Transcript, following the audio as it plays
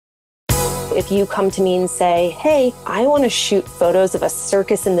If you come to me and say, hey, I want to shoot photos of a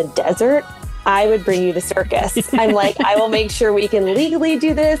circus in the desert, I would bring you the circus. I'm like, I will make sure we can legally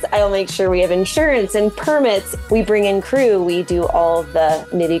do this. I will make sure we have insurance and permits. We bring in crew. We do all of the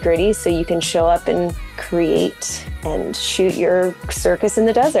nitty gritty so you can show up and create and shoot your circus in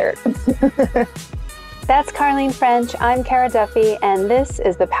the desert. That's Carlene French. I'm Cara Duffy, and this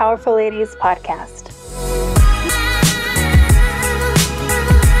is the Powerful Ladies Podcast.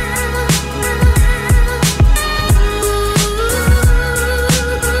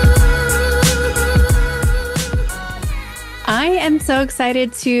 I am so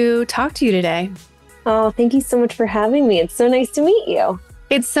excited to talk to you today. Oh, thank you so much for having me. It's so nice to meet you.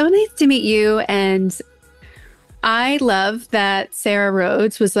 It's so nice to meet you. And I love that Sarah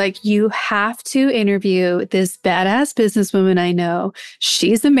Rhodes was like, you have to interview this badass businesswoman I know.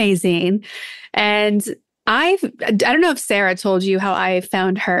 She's amazing. And I don't know if Sarah told you how I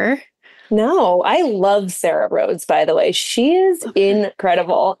found her. No, I love Sarah Rhodes, by the way. She is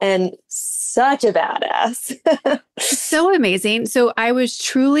incredible and such a badass. So amazing. So I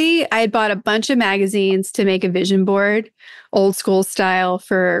had bought a bunch of magazines to make a vision board, old school style,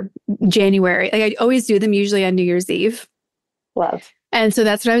 for January. Like I always do them usually on New Year's Eve. Love. And so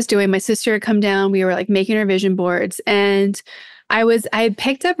that's what I was doing. My sister had come down. We were like making our vision boards, and I had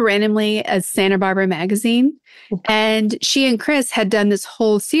picked up randomly a Santa Barbara magazine, and she and Chris had done this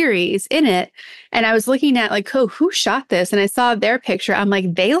whole series in it. And I was looking at like, oh, who shot this? And I saw their picture. I'm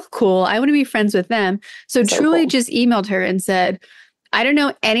like, they look cool. I want to be friends with them. So truly cool. Just emailed her and said, I don't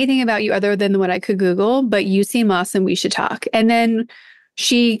know anything about you other than what I could Google, but you seem awesome. We should talk. And then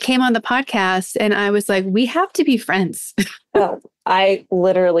she came on the podcast and I was like, we have to be friends. Oh, I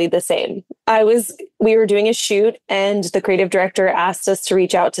literally the same. We were doing a shoot and the creative director asked us to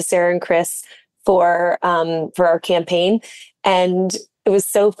reach out to Sarah and Chris for our campaign. And it was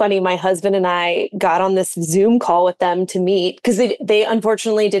so funny. My husband and I got on this Zoom call with them to meet because they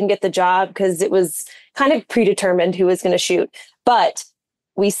unfortunately didn't get the job because it was kind of predetermined who was going to shoot. But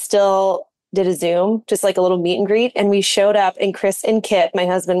we still did a Zoom, just like a little meet and greet. And we showed up and Chris and Kit, my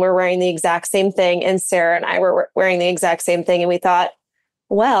husband, were wearing the exact same thing. And Sarah and I were wearing the exact same thing. And we thought,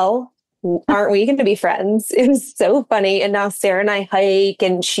 well, aren't we going to be friends? It was so funny. And now Sarah and I hike,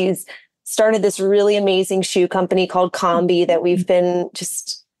 and she's started this really amazing shoe company called Combi that we've been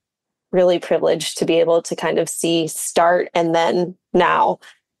just really privileged to be able to kind of see start and then now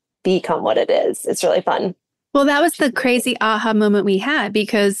become what it is. It's really fun. Well, that was the crazy aha moment we had,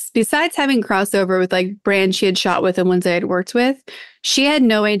 because besides having crossover with like brands she had shot with and ones I had worked with, she had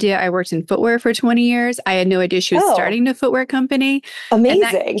no idea I worked in footwear for 20 years. I had no idea she was starting a footwear company. Amazing.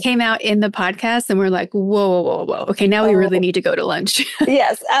 And that came out in the podcast and we're like, whoa. Okay, now we really need to go to lunch.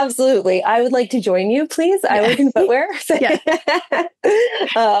 Yes, absolutely. I would like to join you, please. I work in footwear. Yeah.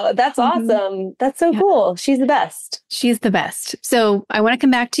 That's awesome. That's so cool. She's the best. She's the best. So I want to come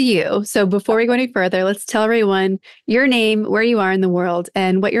back to you. So before we go any further, let's tell everyone your name, where you are in the world,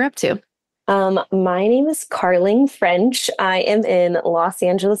 and what you're up to. My name is Carlene French. I am in Los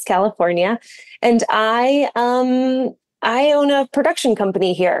Angeles, California, and I own a production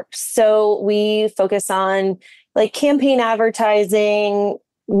company here. So we focus on like campaign advertising,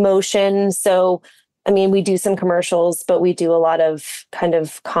 motion. So, I mean, we do some commercials, but we do a lot of kind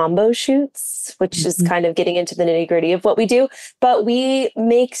of combo shoots, which is kind of getting into the nitty gritty of what we do. But I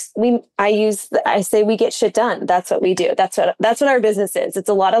say we get shit done. That's what we do. That's what our business is. It's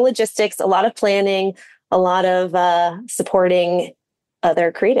a lot of logistics, a lot of planning, a lot of supporting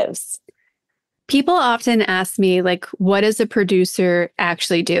other creatives. People often ask me, like, what does a producer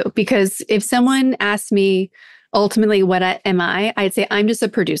actually do? Because if someone asks me, ultimately, am I? I'd say I'm just a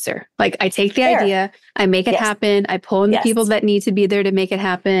producer. Like I take the idea, I make it happen. I pull in the people that need to be there to make it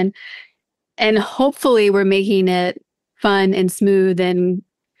happen. And hopefully we're making it fun and smooth. And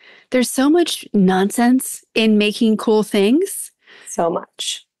there's so much nonsense in making cool things. So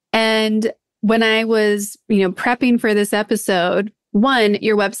much. And when I was, prepping for this episode, one,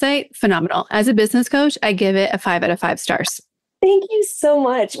 your website, phenomenal. As a business coach, I give it a 5 out of 5 stars. Thank you so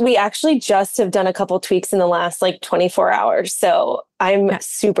much. We actually just have done a couple tweaks in the last 24 hours. So I'm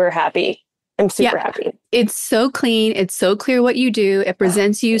super happy. I'm super happy. It's so clean. It's so clear what you do. It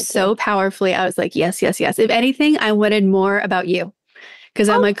presents you so powerfully. I was like, yes. If anything, I wanted more about you because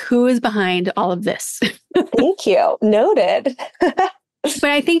I'm like, who is behind all of this? Thank you. Noted. But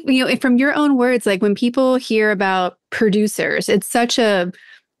I think, from your own words, like when people hear about producers, it's such a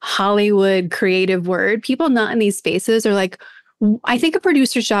Hollywood creative word. People not in these spaces are like, I think a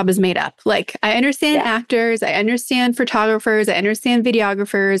producer's job is made up. Like, I understand actors, I understand photographers, I understand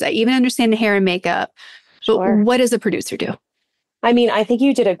videographers, I even understand hair and makeup. But what does a producer do? I mean, I think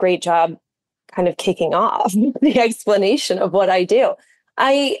you did a great job kind of kicking off the explanation of what I do.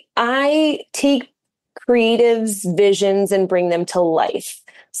 I take creatives' visions and bring them to life.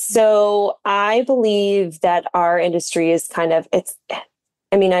 So I believe that our industry is I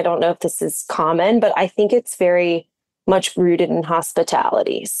don't know if this is common, but I think it's very much rooted in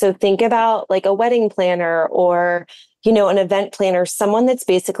hospitality. So think about like a wedding planner or, an event planner, someone that's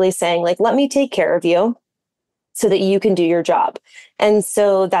basically saying like, let me take care of you so that you can do your job. And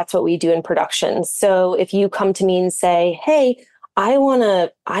so that's what we do in production. So if you come to me and say, hey, I want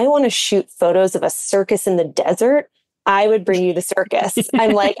to shoot photos of a circus in the desert, I would bring you the circus.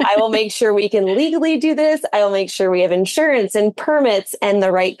 I'm like, I will make sure we can legally do this. I will make sure we have insurance and permits and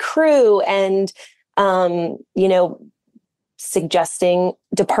the right crew and, suggesting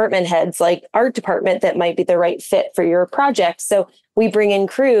department heads like art department that might be the right fit for your project. So we bring in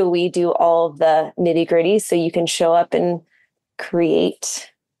crew, we do all of the nitty gritty so you can show up and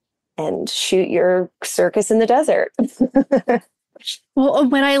create and shoot your circus in the desert. Well,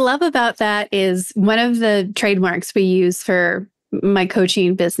 what I love about that is one of the trademarks we use for my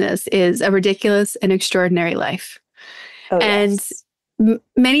coaching business is a ridiculous and extraordinary life. Oh, and yes.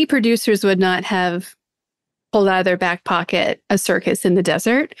 Many producers would not have pulled out of their back pocket a circus in the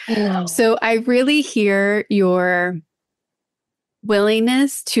desert. No. So I really hear your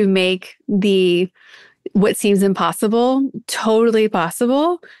willingness to make what seems impossible totally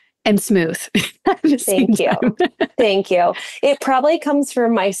possible and smooth. Thank you. Thank you. It probably comes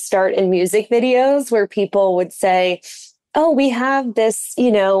from my start in music videos where people would say, oh, we have this,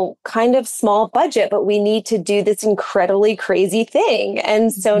 kind of small budget, but we need to do this incredibly crazy thing.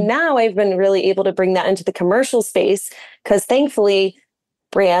 And so now I've been really able to bring that into the commercial space because thankfully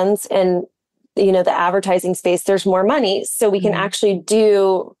brands and, the advertising space, there's more money. So we can actually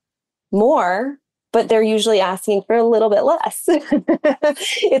do more, but they're usually asking for a little bit less.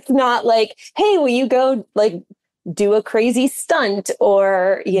 It's not like, hey, will you go like do a crazy stunt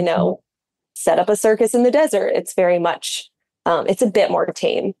or, set up a circus in the desert? It's very much, it's a bit more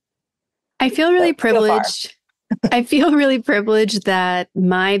tame. I feel really privileged. I feel really privileged that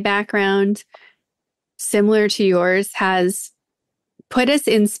my background, similar to yours, has put us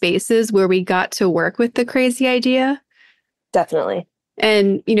in spaces where we got to work with the crazy idea. Definitely.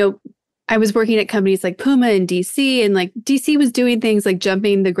 And, I was working at companies like Puma in DC, and like DC was doing things like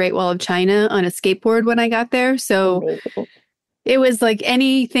jumping the Great Wall of China on a skateboard when I got there. So amazing. It was like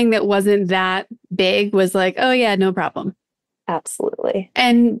anything that wasn't that big was like, oh yeah, no problem. Absolutely.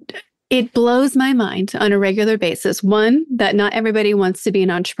 And it blows my mind on a regular basis. One, that not everybody wants to be an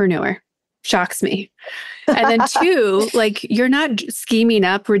entrepreneur. Shocks me. And then two, like you're not scheming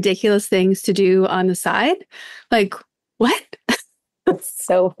up ridiculous things to do on the side. Like, what? It's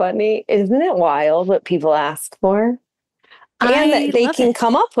so funny. Isn't it wild what people ask for? And that they can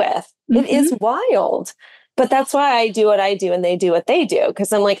come up with. It is wild. But that's why I do what I do and they do what they do.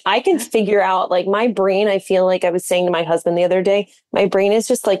 Because I'm like, I can figure out like my brain. I feel like I was saying to my husband the other day, my brain is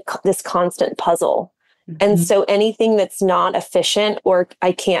just like this constant puzzle. And so anything that's not efficient or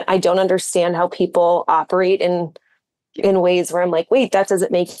I don't understand how people operate in ways where I'm like, wait, that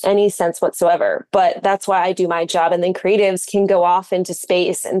doesn't make any sense whatsoever. But that's why I do my job. And then creatives can go off into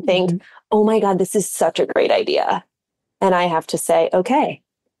space and think, oh my God, this is such a great idea. And I have to say, okay,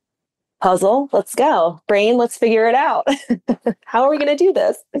 puzzle, let's go. Brain, let's figure it out. How are we going to do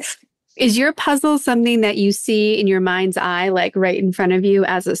this? Is your puzzle something that you see in your mind's eye, like right in front of you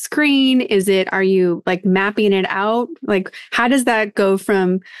as a screen? Are you like mapping it out? Like, how does that go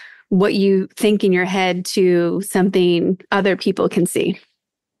from what you think in your head to something other people can see?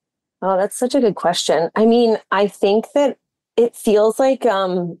 Oh, that's such a good question. I mean, I think that it feels like,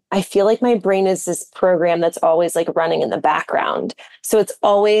 I feel like my brain is this program that's always like running in the background. So it's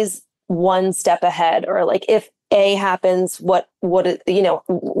always one step ahead, or like if A happens, what is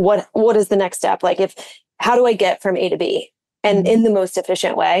the next step? Like how do I get from A to B and in the most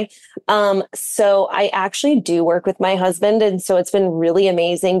efficient way? So I actually do work with my husband. And so it's been really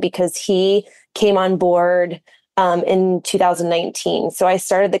amazing because he came on board in 2019. So I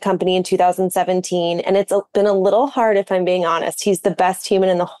started the company in 2017 and it's been a little hard, if I'm being honest. He's the best human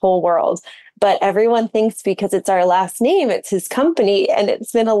in the whole world. But everyone thinks because it's our last name, it's his company. And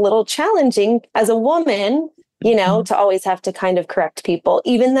it's been a little challenging as a woman, to always have to kind of correct people,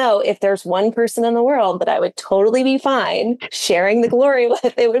 even though if there's one person in the world that I would totally be fine sharing the glory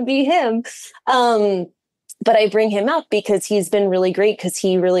with, it would be him. But I bring him up because he's been really great because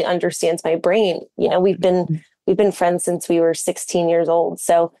he really understands my brain. We've been friends since we were 16 years old.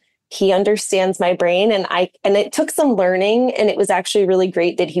 So he understands my brain and it took some learning, and it was actually really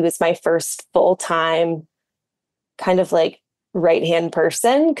great that he was my first full-time kind of like right-hand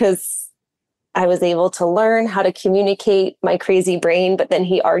person, because I was able to learn how to communicate my crazy brain, but then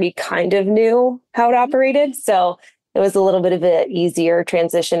he already kind of knew how it operated. So it was a little bit of an easier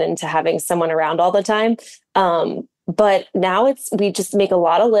transition into having someone around all the time. But now we just make a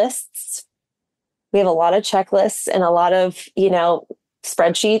lot of lists. We have a lot of checklists and a lot of,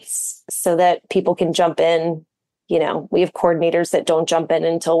 spreadsheets so that people can jump in. We have coordinators that don't jump in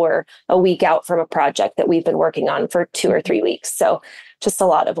until we're a week out from a project that we've been working on for 2 or 3 weeks. So just a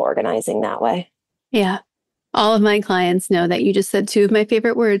lot of organizing that way. Yeah. All of my clients know that you just said 2 of my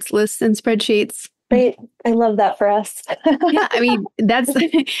favorite words, lists and spreadsheets. Great. I love that for us. Yeah. I mean, that's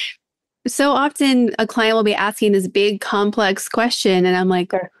so often a client will be asking this big, complex question. And I'm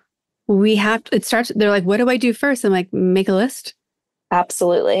like, Sure. they're like, what do I do first? I'm like, make a list.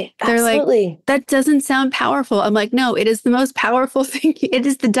 Absolutely. They're Absolutely. like, that doesn't sound powerful. I'm like, no, it is the most powerful thing. It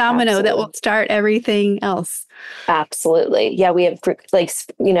is the domino that will start everything else. Absolutely. Yeah. We have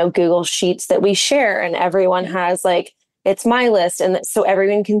Google Sheets that we share, and everyone has it's my list. And so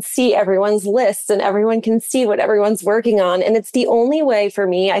everyone can see everyone's lists and everyone can see what everyone's working on. And it's the only way for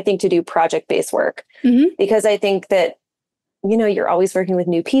me, I think, to do project-based work, because I think that you're always working with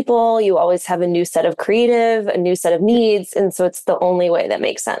new people. You always have a new set of creative, a new set of needs. And so it's the only way that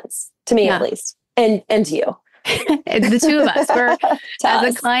makes sense to me, at least. And to you. The 2 of us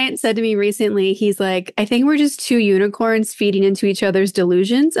as a client said to me recently, he's like, I think we're just 2 unicorns feeding into each other's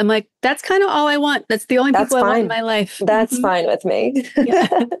delusions. I'm like, that's kind of all I want. That's the only people I want in my life. That's fine with me.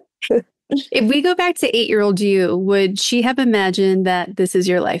 If we go back to 8-year-old you, would she have imagined that this is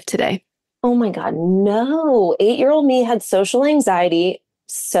your life today? Oh my God, no. 8-year-old me had social anxiety,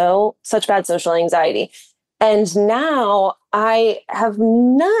 such bad social anxiety. And now I have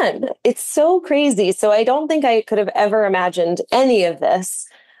none. It's so crazy. So I don't think I could have ever imagined any of this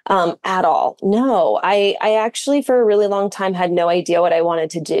at all. No, I actually for a really long time had no idea what I wanted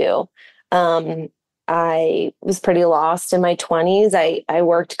to do. I was pretty lost in my 20s. I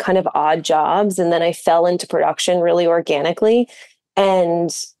worked kind of odd jobs, and then I fell into production really organically.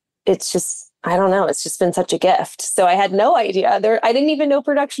 And it's just, I don't know, it's just been such a gift. So I had no idea. I didn't even know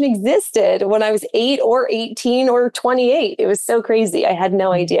production existed when I was 8 or 18 or 28. It was so crazy. I had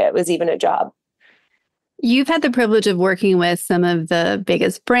no idea it was even a job. You've had the privilege of working with some of the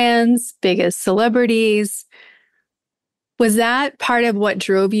biggest brands, biggest celebrities. Was that part of what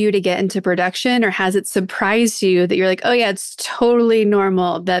drove you to get into production, or has it surprised you that you're like, oh yeah, it's totally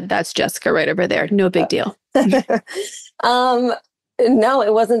normal that's Jessica right over there. No big deal. No,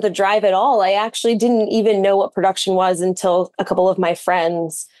 it wasn't the drive at all. I actually didn't even know what production was until a couple of my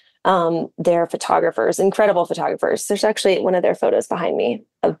friends, they're photographers, incredible photographers. There's actually one of their photos behind me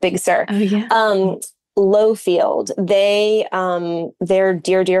of Big Sur. Oh, yeah. Lowfield. They're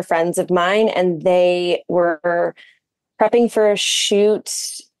dear, dear friends of mine, and they were prepping for a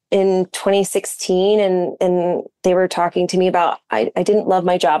shoot in 2016, and they were talking to me about, I didn't love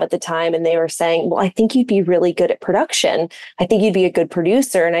my job at the time, and they were saying, well, I think you'd be really good at production. I think you'd be a good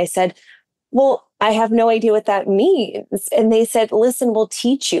producer. And I said, well, I have no idea what that means. And they said, listen, we'll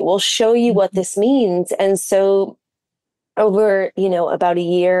teach you. We'll show you what this means. And so over, about a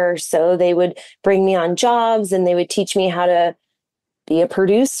year or so, they would bring me on jobs and they would teach me how to be a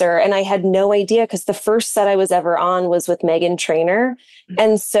producer. And I had no idea, because the first set I was ever on was with Meghan Trainor.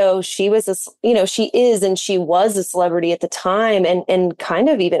 And so she was she is, and she was a celebrity at the time, and kind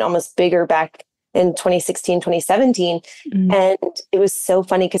of even almost bigger back in 2016, 2017. And it was so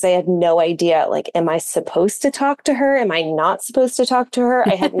funny because I had no idea, am I supposed to talk to her? Am I not supposed to talk to her?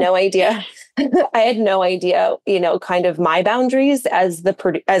 I had no idea. I had no idea, kind of my boundaries as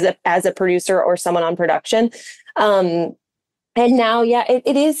as a producer or someone on production. And now,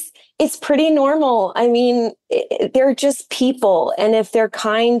 it's pretty normal. I mean, they're just people. And if they're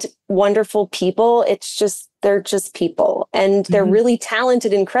kind, wonderful people, they're just people, and they're really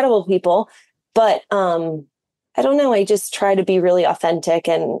talented, incredible people. But I don't know. I just try to be really authentic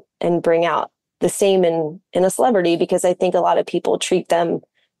and bring out the same in a celebrity, because I think a lot of people treat them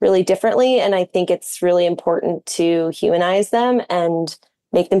really differently. And I think it's really important to humanize them and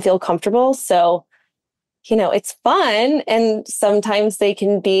make them feel comfortable. So, it's fun. And sometimes they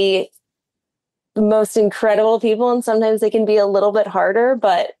can be the most incredible people, and sometimes they can be a little bit harder,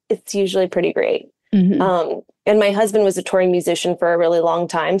 but it's usually pretty great. And my husband was a touring musician for a really long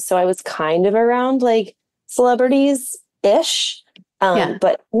time. So I was kind of around celebrities-ish,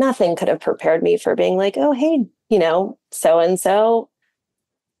 but nothing could have prepared me for being like, oh, hey, so-and-so,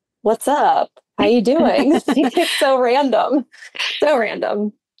 what's up? How you doing? It's so random. So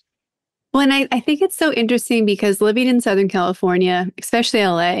random. Well, and I think it's so interesting because living in Southern California, especially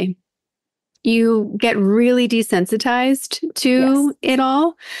LA, you get really desensitized to it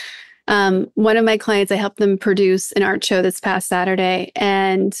all. One of my clients, I helped them produce an art show this past Saturday,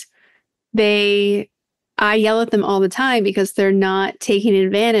 and I yell at them all the time because they're not taking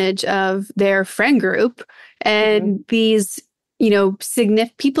advantage of their friend group and these,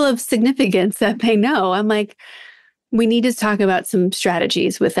 people of significance that they know. I'm like, we need to talk about some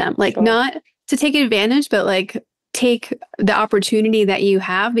strategies with them, like not to take advantage, but like take the opportunity that you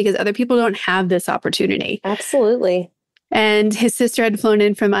have because other people don't have this opportunity. Absolutely. And his sister had flown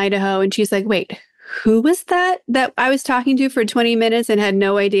in from Idaho, and she's like, wait, who was that I was talking to for 20 minutes and had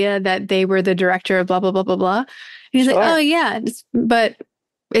no idea that they were the director of blah, blah, blah, blah, blah. And he's like, oh yeah,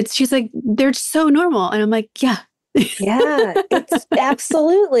 she's like, they're so normal. And I'm like, yeah. Yeah, it's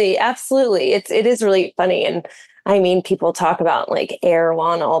absolutely. It is really funny. And I mean, people talk about like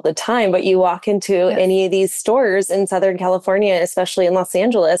Erewhon all the time, but you walk into any of these stores in Southern California, especially in Los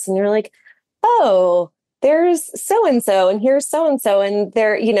Angeles, and you're like, oh, there's so-and-so and here's so-and-so. And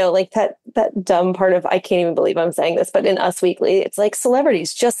they're, like that dumb part of, I can't even believe I'm saying this, but in Us Weekly, it's like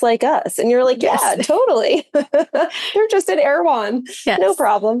celebrities just like us. And you're like, yeah, totally. They're just at Erewhon. Yes. No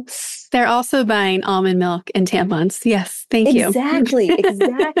problem. They're also buying almond milk and tampons. Yes. Thank you.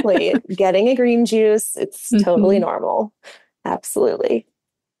 Exactly. Getting a green juice. It's totally normal. Absolutely.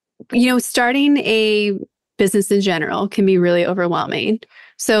 Starting a business in general can be really overwhelming.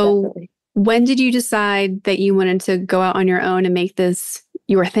 So definitely. When did you decide that you wanted to go out on your own and make this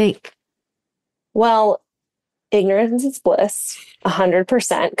your thing? Well, ignorance is bliss,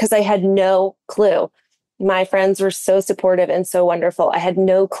 100%, because I had no clue. My friends were so supportive and so wonderful. I had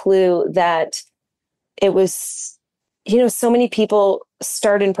no clue that it was, so many people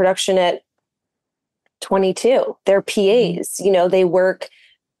start in production at 22. They're PAs, they work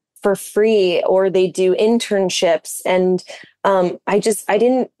for free or they do internships. And I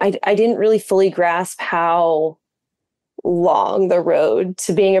didn't really fully grasp how long the road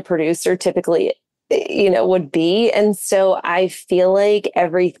to being a producer typically, would be. And so I feel like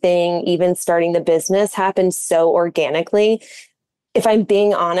everything, even starting the business, happened so organically. If I'm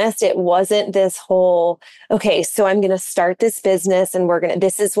being honest, it wasn't this whole, okay, so I'm going to start this business and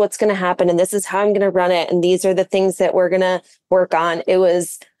this is what's going to happen. And this is how I'm going to run it. And these are the things that we're going to work on. It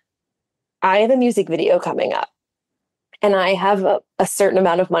was, I have a music video coming up. And I have a certain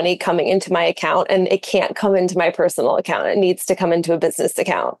amount of money coming into my account, and it can't come into my personal account. It needs to come into a business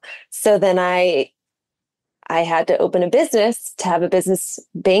account. So then I had to open a business to have a business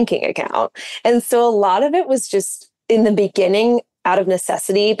banking account. And so a lot of it was just in the beginning out of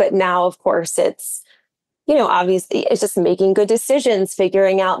necessity. But now, of course, it's, obviously it's just making good decisions,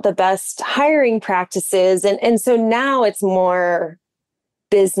 figuring out the best hiring practices. And so now it's more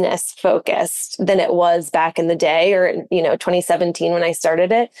business focused than it was back in the day or, 2017 when I started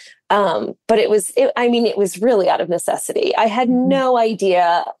it. But it was really out of necessity. I had no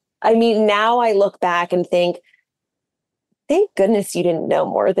idea. I mean, now I look back and think, thank goodness you didn't know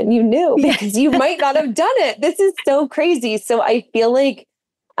more than you knew because you might not have done it. This is so crazy. So I feel like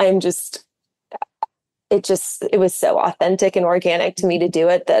it was so authentic and organic to me to do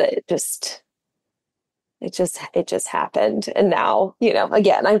it that it just happened. And now,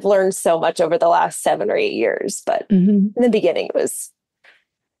 again, I've learned so much over the last 7 or 8 years, but in the beginning it was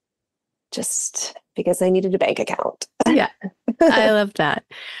just because I needed a bank account. Yeah. I love that.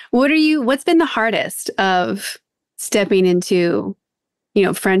 What's been the hardest of stepping into,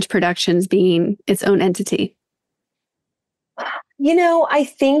 French Productions being its own entity? I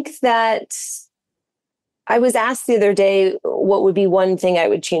think that I was asked the other day, what would be one thing I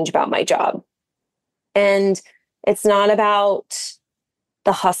would change about my job? And it's not about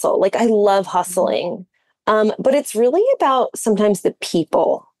the hustle. Like I love hustling. But it's really about sometimes the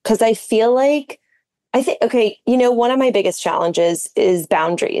people. Because I feel like, one of my biggest challenges is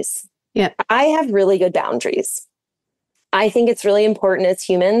boundaries. Yeah. I have really good boundaries. I think it's really important as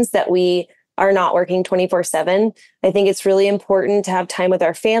humans that we are not working 24/7. I think it's really important to have time with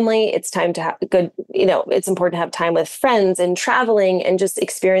our family. It's time to have it's important to have time with friends and traveling and just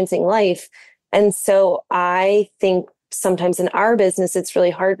experiencing life. And so I think sometimes in our business, it's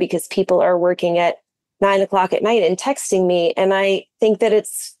really hard because people are working at 9:00 at night and texting me. And I think that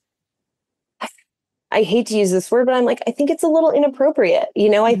I hate to use this word, but I'm like, I think it's a little inappropriate.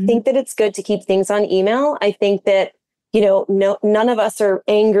 I think that it's good to keep things on email. I think that, none of us are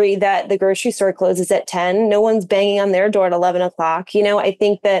angry that the grocery store closes at 10. No one's banging on their door at 11 o'clock. I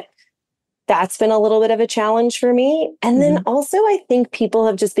think that that's been a little bit of a challenge for me. And then also, I think people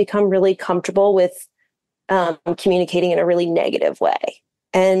have just become really comfortable with communicating in a really negative way.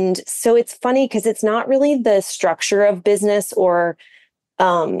 And so it's funny because it's not really the structure of business or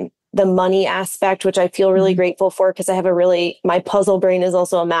the money aspect, which I feel really grateful for because I have my puzzle brain is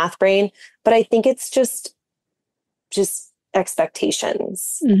also a math brain, but I think it's just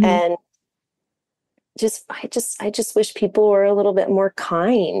expectations. And I just wish people were a little bit more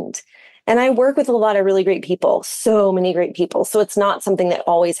kind. And I work with a lot of really great people, so many great people. So it's not something that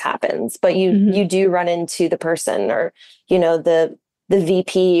always happens, but you do run into the person or, the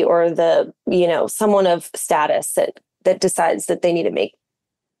VP or the, someone of status that decides that they need to make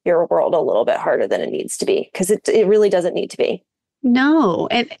your world a little bit harder than it needs to be, because it really doesn't need to be. No.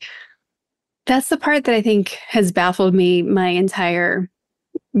 And that's the part that I think has baffled me my entire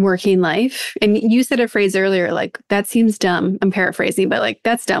working life. And you said a phrase earlier, like, that seems dumb. I'm paraphrasing, but like,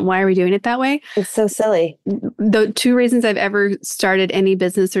 that's dumb. Why are we doing it that way? It's so silly. The two reasons I've ever started any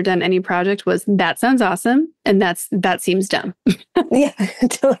business or done any project was that sounds awesome. And that seems dumb. Yeah,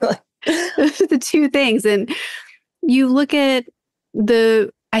 totally. Those are the two things. And you look at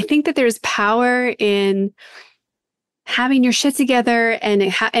I think that there's power in having your shit together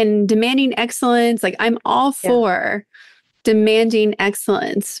and demanding excellence. Like, I'm all for demanding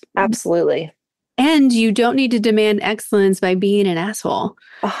excellence. Absolutely. And you don't need to demand excellence by being an asshole.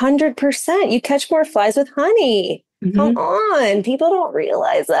 100%. You catch more flies with honey. Come on. People don't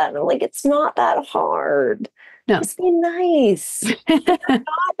realize that. And I'm like, it's not that hard. No. Just be nice.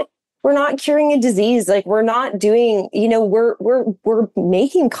 We're not curing a disease. Like, we're not doing, we're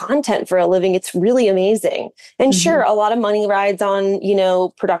making content for a living. It's really amazing. And sure, a lot of money rides on,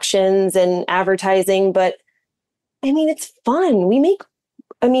 productions and advertising, but I mean, it's fun.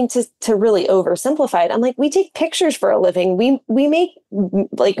 To really oversimplify it, I'm like, we take pictures for a living. We make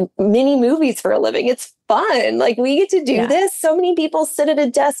like mini movies for a living. It's fun. Like, we get to do this. So many people sit at a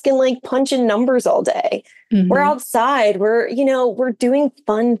desk and like punch in numbers all day. We're outside. We're doing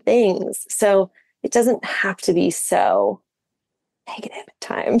fun things. So it doesn't have to be so negative at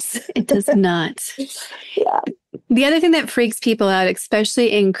times. It does not. Yeah. The other thing that freaks people out,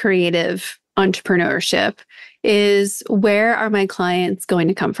 especially in creative entrepreneurship, is where are my clients going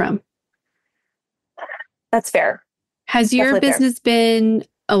to come from? That's fair. Has your business been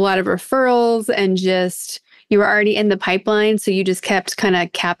a lot of referrals and just you were already in the pipeline, so you just kept kind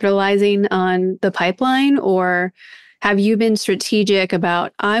of capitalizing on the pipeline? Or have you been strategic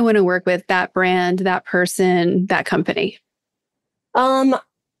about, I want to work with that brand, that person, that company?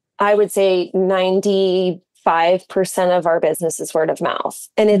 I would say 95% of our business is word of mouth.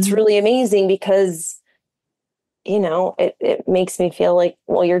 And it's really amazing because it makes me feel like,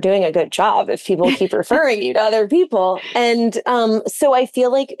 well, you're doing a good job if people keep referring you to other people. And so I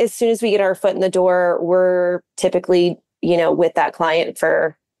feel like as soon as we get our foot in the door, we're typically, with that client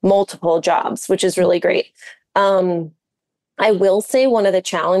for multiple jobs, which is really great. I will say one of the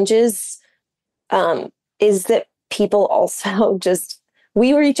challenges is that people also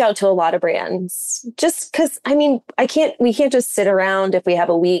we reach out to a lot of brands just because, we can't just sit around if we have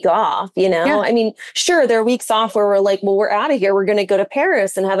a week off, Yeah. Sure, there are weeks off where we're like, well, we're out of here. We're going to go to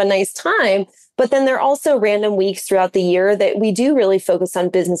Paris and have a nice time. But then there are also random weeks throughout the year that we do really focus on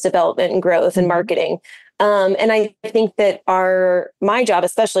business development and growth and marketing. And I think that our job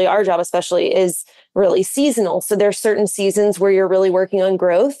especially is really seasonal. So there's certain seasons where you're really working on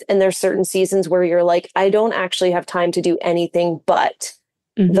growth, and there's certain seasons where you're like, I don't actually have time to do anything but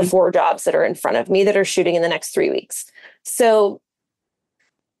the 4 jobs that are in front of me that are shooting in the next 3 weeks. So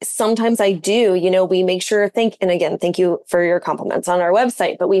sometimes I do, we make sure, thank you for your compliments on our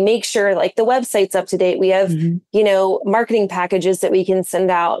website, but we make sure like the website's up to date. We have, marketing packages that we can send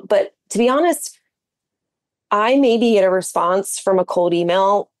out. But to be honest, I maybe get a response from a cold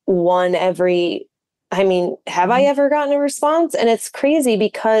email have I ever gotten a response? And it's crazy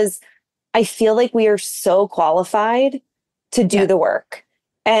because I feel like we are so qualified to do the work.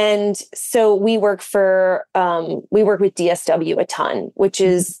 And so we work with DSW a ton, which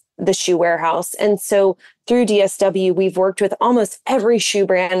is the shoe warehouse. And so through DSW, we've worked with almost every shoe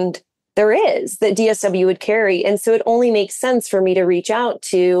brand there is that DSW would carry. And so it only makes sense for me to reach out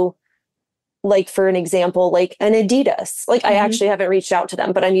to, like, for an example, like an Adidas. Like, I actually haven't reached out to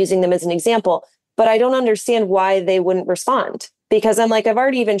them, but I'm using them as an example. But I don't understand why they wouldn't respond. Because I'm like, I've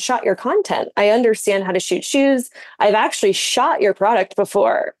already even shot your content. I understand how to shoot shoes. I've actually shot your product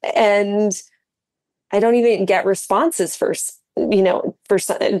before. And I don't even get responses I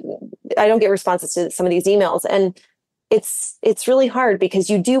don't get responses to some of these emails. And it's really hard because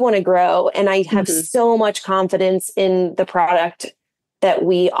you do want to grow. And I have so much confidence in the product that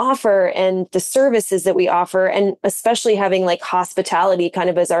we offer and the services that we offer. And especially having like hospitality kind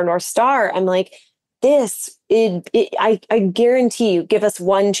of as our North Star, I'm like, I guarantee you, give us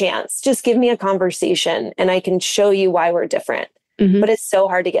one chance. Just give me a conversation and I can show you why we're different. but it's so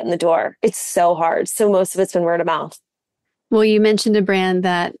hard to get in the door. It's so hard. So most of it's been word of mouth. Well, you mentioned a brand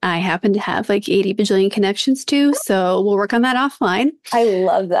that I happen to have like 80 bajillion connections to, so we'll work on that offline. I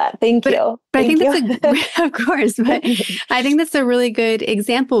love that. Thank you. But I think you. that's of course, but I think that's a really good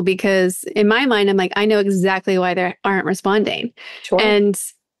example because in my mind, I'm like, I know exactly why they aren't responding. Sure. And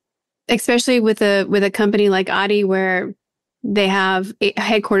especially with a company like Audi, where they have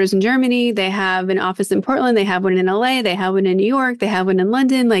headquarters in Germany, they have an office in Portland, they have one in LA, they have one in New York, they have one in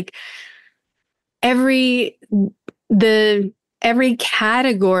London, like every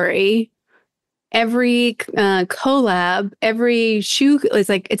category, every collab, every shoe is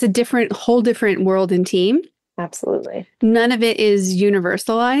like, it's a whole different world and team. Absolutely. None of it is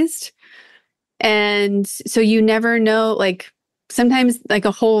universalized. And so you never know, like sometimes like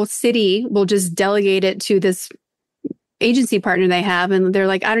a whole city will just delegate it to this agency partner they have. And they're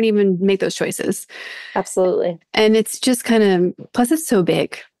like, I don't even make those choices. Absolutely. And it's just kind of, plus it's so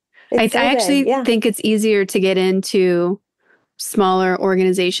big. I actually think it's easier to get into smaller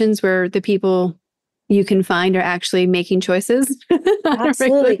organizations where the people you can find are actually making choices.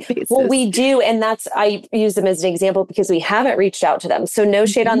 Absolutely. Well, we do. And I use them as an example because we haven't reached out to them. So no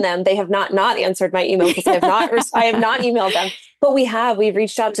shade on them. They have not answered my email because I have not emailed them, but we've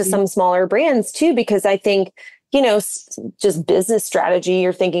reached out to some smaller brands too, because I think, just business strategy,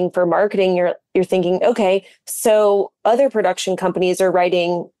 you're thinking for marketing, you're thinking, okay, so other production companies are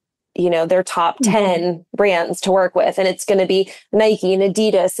writing their top 10 brands to work with. And it's going to be Nike and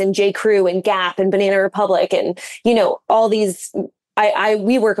Adidas and J. Crew and Gap and Banana Republic. And, all these,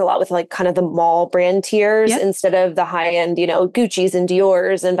 we work a lot with like kind of the mall brand tiers instead of the high end, Gucci's and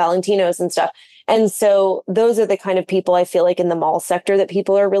Dior's and Valentino's and stuff. And so those are the kind of people I feel like in the mall sector that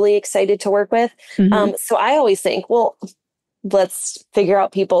people are really excited to work with. So I always think, well, let's figure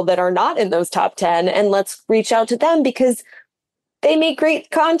out people that are not in those top 10 and let's reach out to them because they make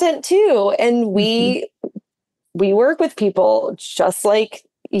great content too. And we work with people just like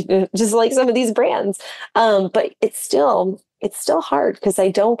some of these brands. But it's still hard because I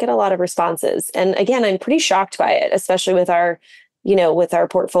don't get a lot of responses. And again, I'm pretty shocked by it, especially with our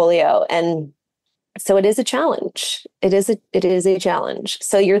portfolio. And so it is a challenge. It is a challenge.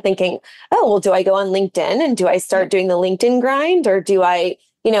 So you're thinking, oh, well, do I go on LinkedIn and do I start doing the LinkedIn grind, or do I,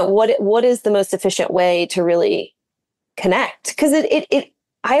 what is the most efficient way to really connect? Because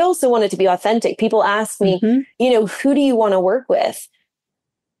I also want it to be authentic. People ask me, who do you want to work with?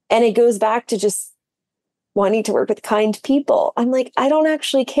 And it goes back to just wanting to work with kind people. I'm like, I don't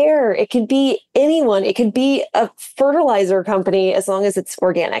actually care. It could be anyone. It could be a fertilizer company as long as it's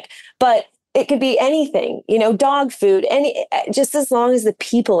organic, but it could be anything, dog food, just as long as the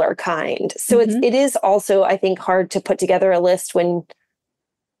people are kind. So it is also, I think, hard to put together a list when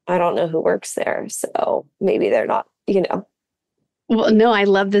I don't know who works there. So maybe they're not, Well, no, I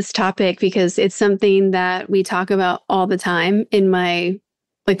love this topic because it's something that we talk about all the time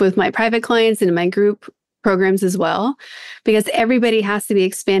with my private clients and in my group programs as well, because everybody has to be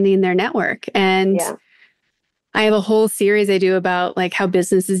expanding their network. And I have a whole series I do about like how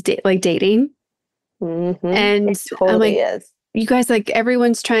business is like dating. And it totally is. You guys, like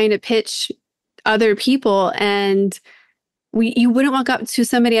everyone's trying to pitch other people, and you wouldn't walk up to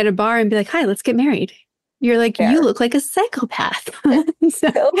somebody at a bar and be like, "Hi, let's get married." You're like, you look like a psychopath.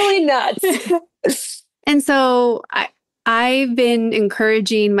 Totally nuts. And so I've been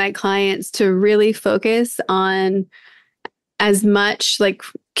encouraging my clients to really focus on as much like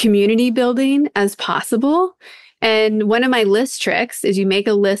community building as possible. And one of my list tricks is you make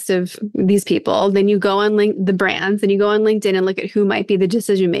a list of these people, then you go on the brands, and you go on LinkedIn and look at who might be the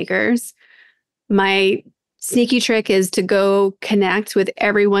decision makers. My sneaky trick is to go connect with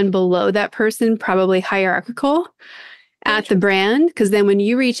everyone below that person, probably hierarchical at the brand, because then when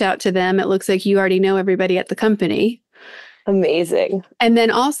you reach out to them, it looks like you already know everybody at the company. Amazing. And then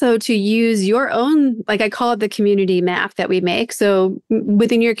also to use your own, like I call it the community map that we make. So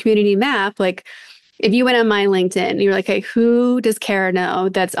within your community map, like if you went on my LinkedIn, you're like, hey, who does Kara know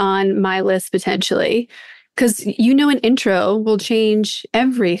that's on my list potentially? Because an intro will change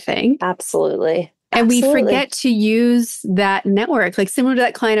everything. Absolutely. And we forget to use that network, like similar to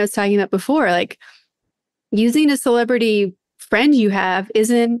that client I was talking about before, like using a celebrity friend you have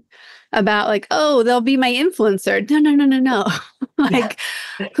isn't about like, oh, they'll be my influencer. No. Like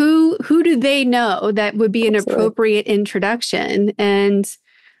who do they know that would be an appropriate introduction? And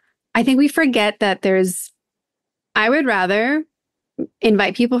I think we forget that I would rather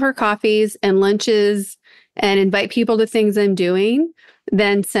invite people for coffees and lunches and invite people to things I'm doing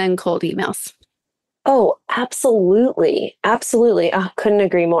than send cold emails. Oh, absolutely. Absolutely. I couldn't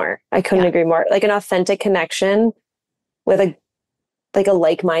agree more. Like an authentic connection with a like a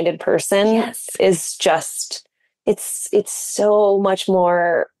like-minded person is just, it's so much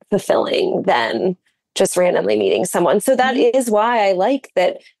more fulfilling than just randomly meeting someone. So that is why I like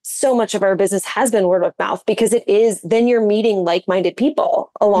that so much of our business has been word of mouth, because it is, then you're meeting like-minded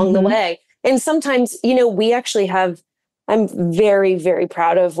people along the way. And sometimes, we actually have, I'm very, very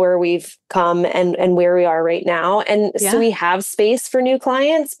proud of where we've come and where we are right now. And so we have space for new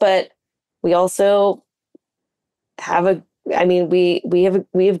clients, but we also have we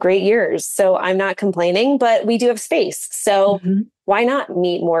have great years. So I'm not complaining, but we do have space. So why not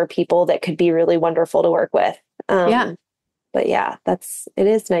meet more people that could be really wonderful to work with? But yeah, it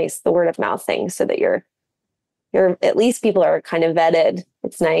is nice, the word of mouth thing, so that you're at least people are kind of vetted.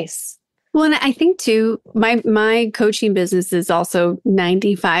 It's nice. Well, and I think too, my coaching business is also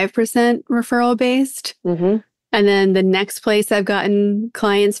 95% referral based. And then the next place I've gotten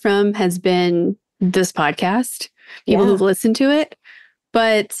clients from has been this podcast, people who've listened to it.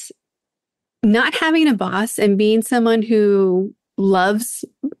 But not having a boss and being someone who loves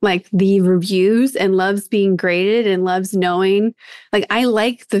like the reviews and loves being graded and loves knowing, like I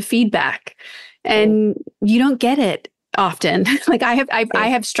like the feedback, and you don't get it often. Like I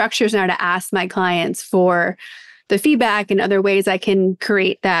have structures now to ask my clients for the feedback and other ways I can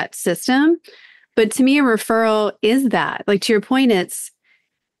create that system. But to me, a referral is that. Like, to your point, it's,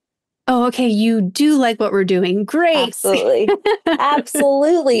 oh, okay, you do like what we're doing. Great. Absolutely.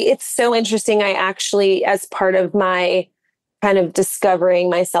 Absolutely. It's so interesting. I actually, as part of my kind of discovering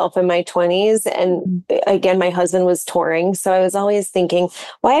myself in my 20s, and again, my husband was touring. So I was always thinking,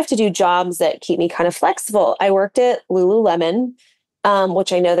 well, I have to do jobs that keep me kind of flexible. I worked at Lululemon,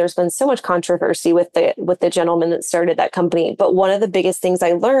 which I know there's been so much controversy with the gentleman that started that company. But one of the biggest things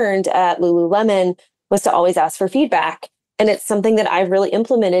I learned at Lululemon was to always ask for feedback. And it's something that I've really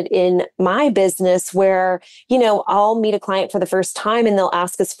implemented in my business where, I'll meet a client for the first time and they'll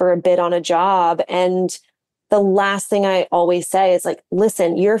ask us for a bid on a job. And the last thing I always say is like,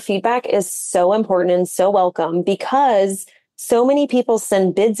 listen, your feedback is so important and so welcome, because so many people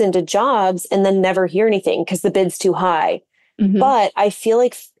send bids into jobs and then never hear anything because the bid's too high. But I feel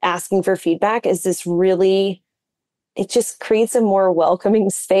like asking for feedback is this really, it just creates a more welcoming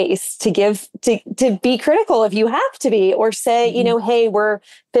space to be critical if you have to be, or say, hey, we're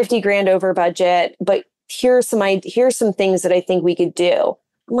 50 grand over budget, but here's some things that I think we could do.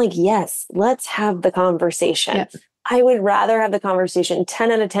 I'm like, yes, let's have the conversation. Yep. I would rather have the conversation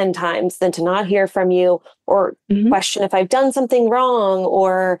 10 out of 10 times than to not hear from you or question if I've done something wrong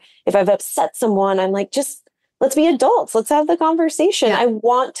or if I've upset someone. I'm like, just let's be adults. Let's have the conversation. Yeah. I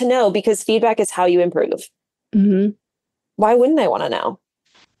want to know, because feedback is how you improve. Why wouldn't I want to know?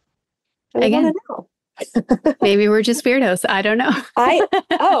 I want to know. Maybe we're just weirdos. I don't know.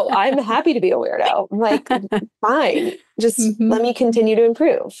 I'm happy to be a weirdo. I'm like, fine. Just let me continue to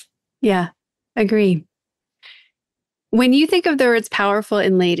improve. Yeah, agree. When you think of the words powerful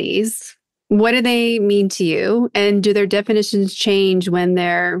in ladies, what do they mean to you? And do their definitions change when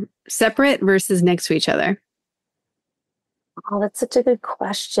they're separate versus next to each other? Oh, that's such a good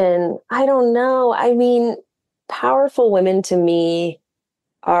question. I don't know. I mean, powerful women to me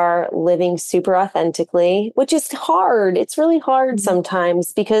are living super authentically, which is hard. It's really hard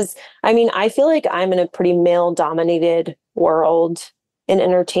sometimes because, I feel like I'm in a pretty male-dominated world in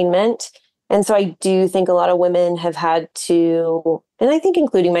entertainment. And so I do think a lot of women have had to, and I think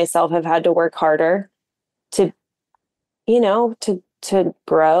including myself, have had to work harder to, to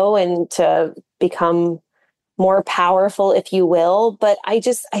grow and to become more powerful, if you will. But I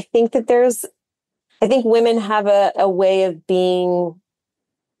think that I think women have a way of being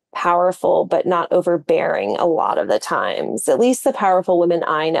powerful, but not overbearing a lot of the times, at least the powerful women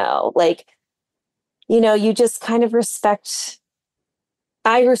I know. Like, you just kind of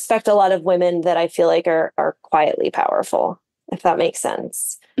I respect a lot of women that I feel like are quietly powerful, if that makes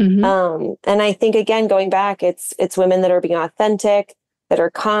sense. And I think, again, going back, it's women that are being authentic, that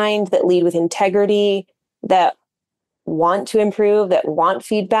are kind, that lead with integrity, that want to improve, that want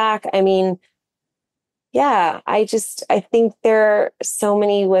feedback. I think there are so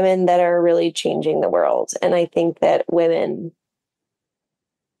many women that are really changing the world. And I think that women,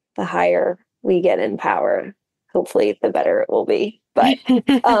 the higher we get in power, hopefully the better it will be. But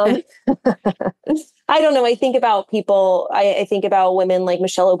I don't know. I think about people, I think about women like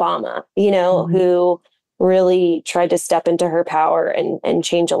Michelle Obama, who really tried to step into her power and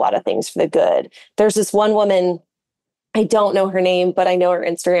change a lot of things for the good. There's this one woman, I don't know her name, but I know her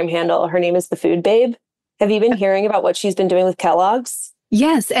Instagram handle. Her name is The Food Babe. Have you been hearing about what she's been doing with Kellogg's?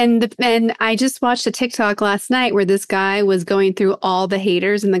 Yes. And I just watched a TikTok last night where this guy was going through all the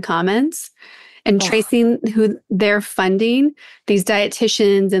haters in the comments. and Oh. tracing who they're funding. These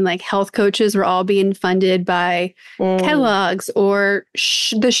dietitians and like health coaches were all being funded by Kellogg's or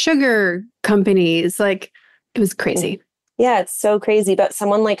the sugar companies. Like it was crazy. Yeah, it's so crazy. But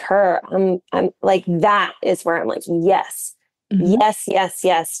someone like her, I'm like, that is where I'm like, yes, yes, yes,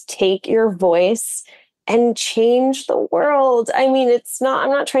 yes. Take your voice and change the world. I mean, I'm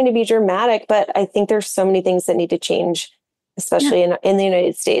not trying to be dramatic, but I think there's so many things that need to change, especially in the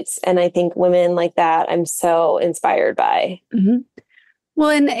United States. And I think women like that, I'm so inspired by. Well,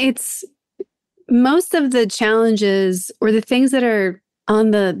 and it's most of the challenges or the things that are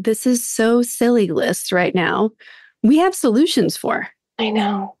on the this is so silly list right now, we have solutions for. I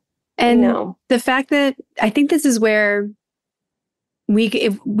know. And the fact that I think this is where we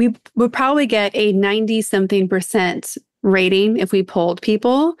would probably get a 90-something% rating if we polled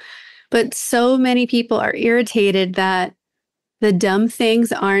people. But so many people are irritated that the dumb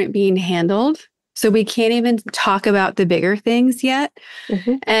things aren't being handled. So we can't even talk about the bigger things yet.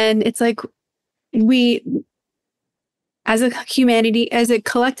 And it's like we, as a humanity, as a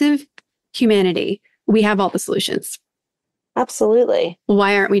collective humanity, we have all the solutions. Absolutely.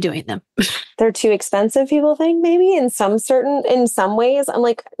 Why aren't we doing them? They're too expensive, people think, maybe in some ways. I'm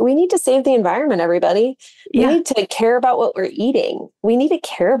like, we need to save the environment, everybody. We need to care about what we're eating. We need to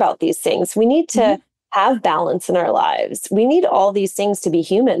care about these things. We need to have balance in our lives. We need all these things to be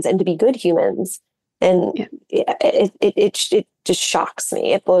humans and to be good humans. And it just shocks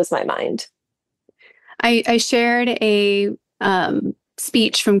me. It blows my mind. I shared a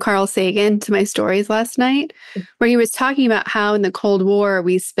speech from Carl Sagan to my stories last night, where he was talking about how in the Cold War,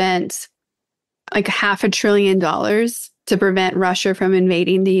 we spent like $500 billion to prevent Russia from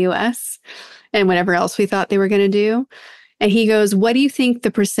invading the US and whatever else we thought they were going to do. And he goes, what do you think the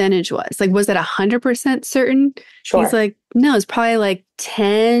percentage was? Like, was it 100% certain? Sure. He's like, no, it's probably like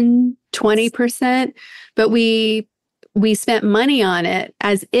 10, 20%. But we spent money on it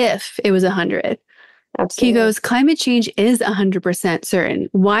as if it was 100. Absolutely. He goes, climate change is 100% certain.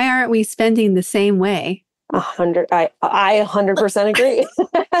 Why aren't we spending the same way? 100. I 100% agree.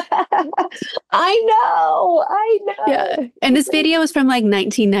 I know. Yeah. And this video is from like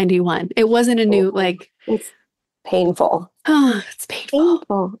 1991. It wasn't a new, it's painful. Oh, it's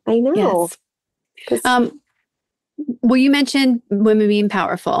painful. I know. Yes. Well, you mentioned women being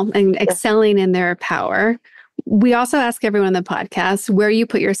powerful and excelling in their power. We also ask everyone on the podcast where you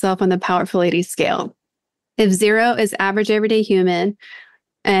put yourself on the powerful lady scale. If 0 is average everyday human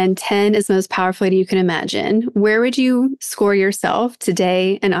and 10 is the most powerful lady you can imagine, where would you score yourself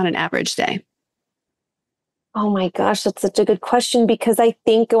today and on an average day? Oh my gosh, that's such a good question, because I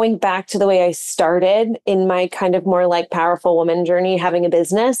think going back to the way I started in my kind of more like powerful woman journey, having a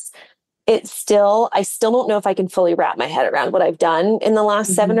business, I still don't know if I can fully wrap my head around what I've done in the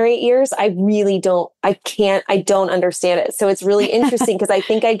last 7 or 8 years. I don't understand it. So it's really interesting because I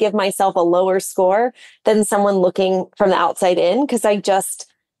think I give myself a lower score than someone looking from the outside in, because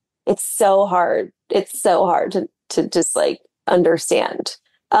it's so hard. It's so hard to just like understand.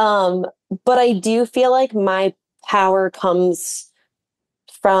 But I do feel like my power comes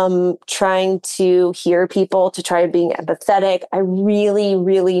from trying to hear people, to try being empathetic. I really,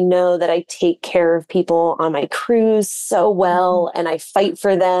 really know that I take care of people on my cruise so well, and I fight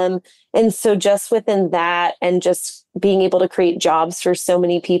for them. And so just within that, and just being able to create jobs for so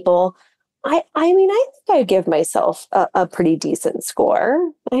many people, I mean, I think I give myself a pretty decent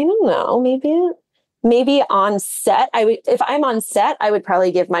score. I don't know, maybe on set, if I'm on set, I would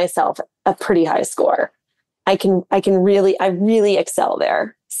probably give myself a pretty high score. I really excel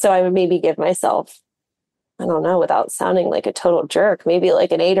there. So I would maybe give myself, I don't know, without sounding like a total jerk, maybe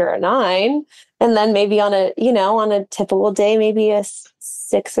like an 8 or a 9. And then maybe on a typical day, maybe a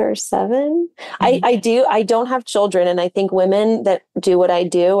 6 or 7. I don't have children. And I think women that do what I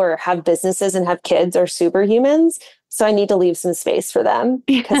do or have businesses and have kids are superhumans. So I need to leave some space for them,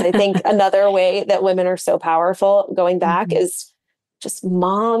 because I think another way that women are so powerful, going back, is just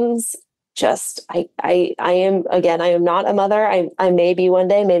moms. I am not a mother. I may be one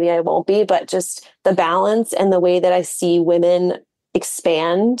day, maybe I won't be, but just the balance and the way that I see women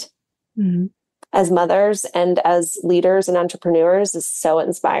expand as mothers and as leaders and entrepreneurs is so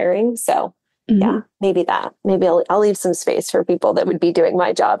inspiring. So yeah, maybe I'll leave some space for people that would be doing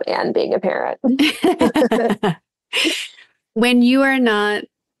my job and being a parent. When you are not,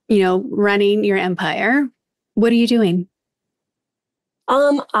 running your empire, what are you doing?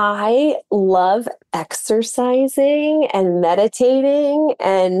 I love exercising and meditating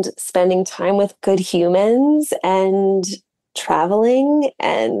and spending time with good humans and traveling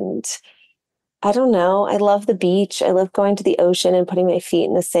and I don't know. I love the beach. I love going to the ocean and putting my feet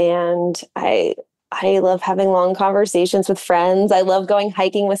in the sand. I love having long conversations with friends. I love going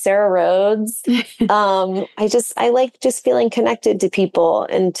hiking with Sarah Rhodes. I like just feeling connected to people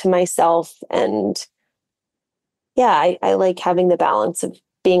and to myself. And yeah, I like having the balance of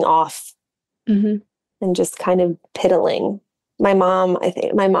being off Mm-hmm. and just kind of piddling. I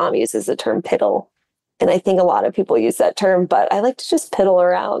think my mom uses the term piddle. And I think a lot of people use that term, but I like to just piddle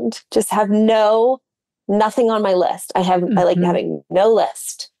around, just have nothing on my list. I like having no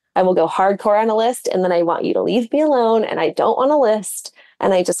list. I will go hardcore on a list, and then I want you to leave me alone, and I don't want a list,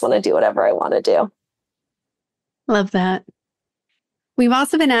 and I just want to do whatever I want to do. Love that. We've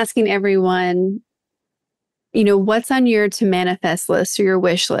also been asking everyone, what's on your to manifest list or your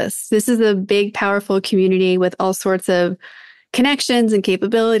wish list? This is a big, powerful community with all sorts of connections and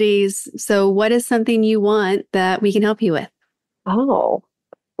capabilities. So what is something you want that we can help you with? Oh,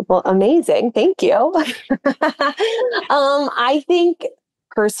 well, amazing. Thank you. I think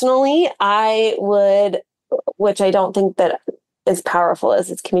personally, I would, which I don't think that as powerful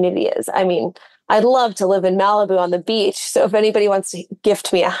as its community is. I mean, I'd love to live in Malibu on the beach. So if anybody wants to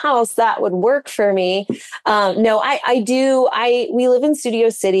gift me a house, that would work for me. No, I do. We live in Studio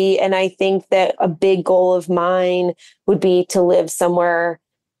City, and I think that a big goal of mine would be to live somewhere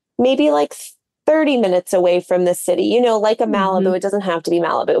maybe like 30 minutes away from the city, like a Malibu. It doesn't have to be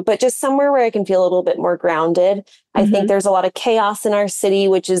Malibu, but just somewhere where I can feel a little bit more grounded. I think there's a lot of chaos in our city,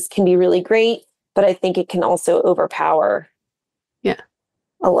 which can be really great, but I think it can also overpower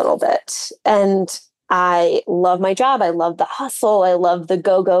a little bit. And I love my job. I love the hustle. I love the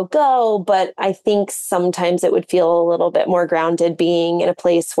go, go, go. But I think sometimes it would feel a little bit more grounded being in a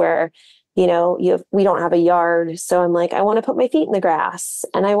place where, we don't have a yard. So I'm like, I want to put my feet in the grass,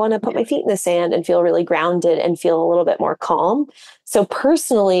 and I want to put my feet in the sand and feel really grounded and feel a little bit more calm. So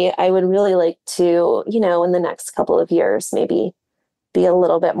personally, I would really like to, in the next couple of years, maybe be a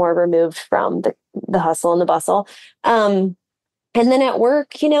little bit more removed from the hustle and the bustle. And then at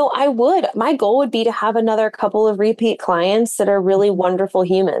work, my goal would be to have another couple of repeat clients that are really wonderful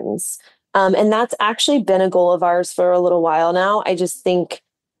humans. And that's actually been a goal of ours for a little while now. I just think,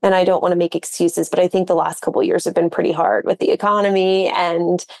 and I don't want to make excuses, but I think the last couple of years have been pretty hard with the economy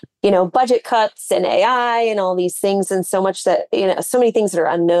and, budget cuts and AI and all these things. And so much that, so many things that are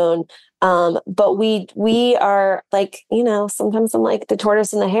unknown. But we are like, sometimes I'm like the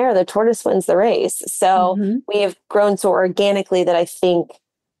tortoise and the hare. The tortoise wins the race. So we have grown so organically that I think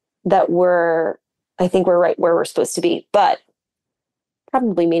we're right where we're supposed to be, but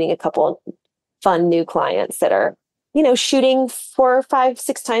probably meeting a couple of fun new clients that are, shooting 4, 5,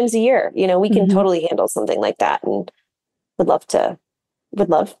 6 times a year. We can totally handle something like that, and would love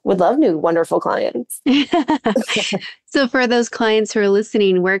new wonderful clients. So for those clients who are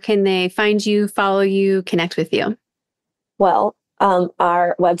listening, where can they find you, follow you, connect with you? Well,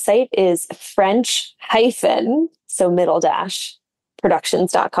 our website is French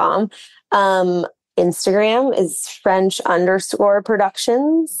productions.com. Instagram is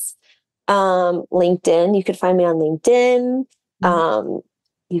French_productions. LinkedIn, you could find me on LinkedIn.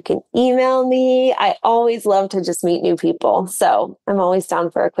 You can email me. I always love to just meet new people. So I'm always down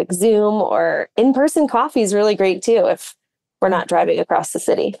for a quick Zoom, or in-person coffee is really great too, if we're not driving across the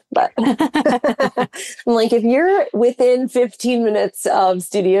city. But I'm like, if you're within 15 minutes of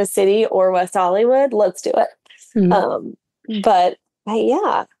Studio City or West Hollywood, let's do it. But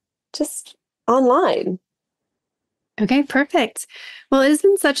yeah, just online. Okay, perfect. Well, it has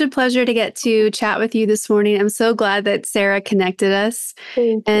been such a pleasure to get to chat with you this morning. I'm so glad that Sarah connected us.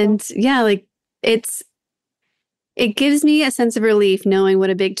 And yeah, it gives me a sense of relief knowing what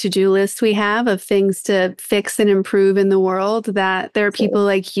a big to-do list we have of things to fix and improve in the world, that there are people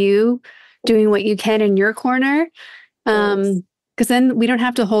like you doing what you can in your corner. Because then we don't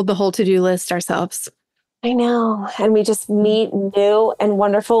have to hold the whole to-do list ourselves. I know. And we just meet new and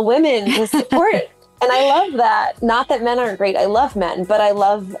wonderful women to support it. And I love that. Not that men aren't great. I love men, but I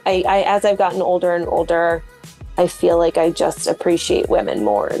as I've gotten older and older, I feel like I just appreciate women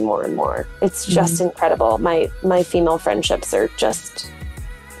more and more and more. It's just incredible. My female friendships are just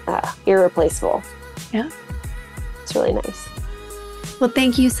irreplaceable. Yeah. It's really nice. Well,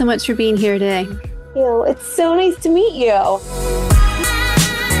 thank you so much for being here today. It's so nice to meet you.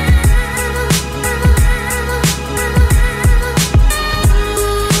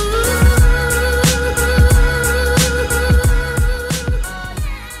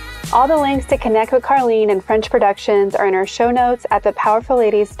 All the links to connect with Carlene and French Productions are in our show notes at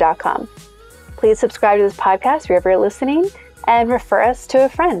thepowerfulladies.com. Please subscribe to this podcast wherever you're listening and refer us to a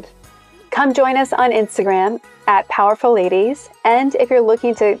friend. Come join us on Instagram at Powerful Ladies. And if you're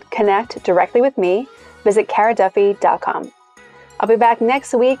looking to connect directly with me, visit karaduffy.com. I'll be back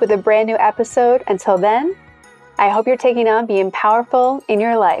next week with a brand new episode. Until then, I hope you're taking on being powerful in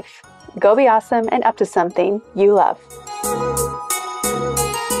your life. Go be awesome and up to something you love.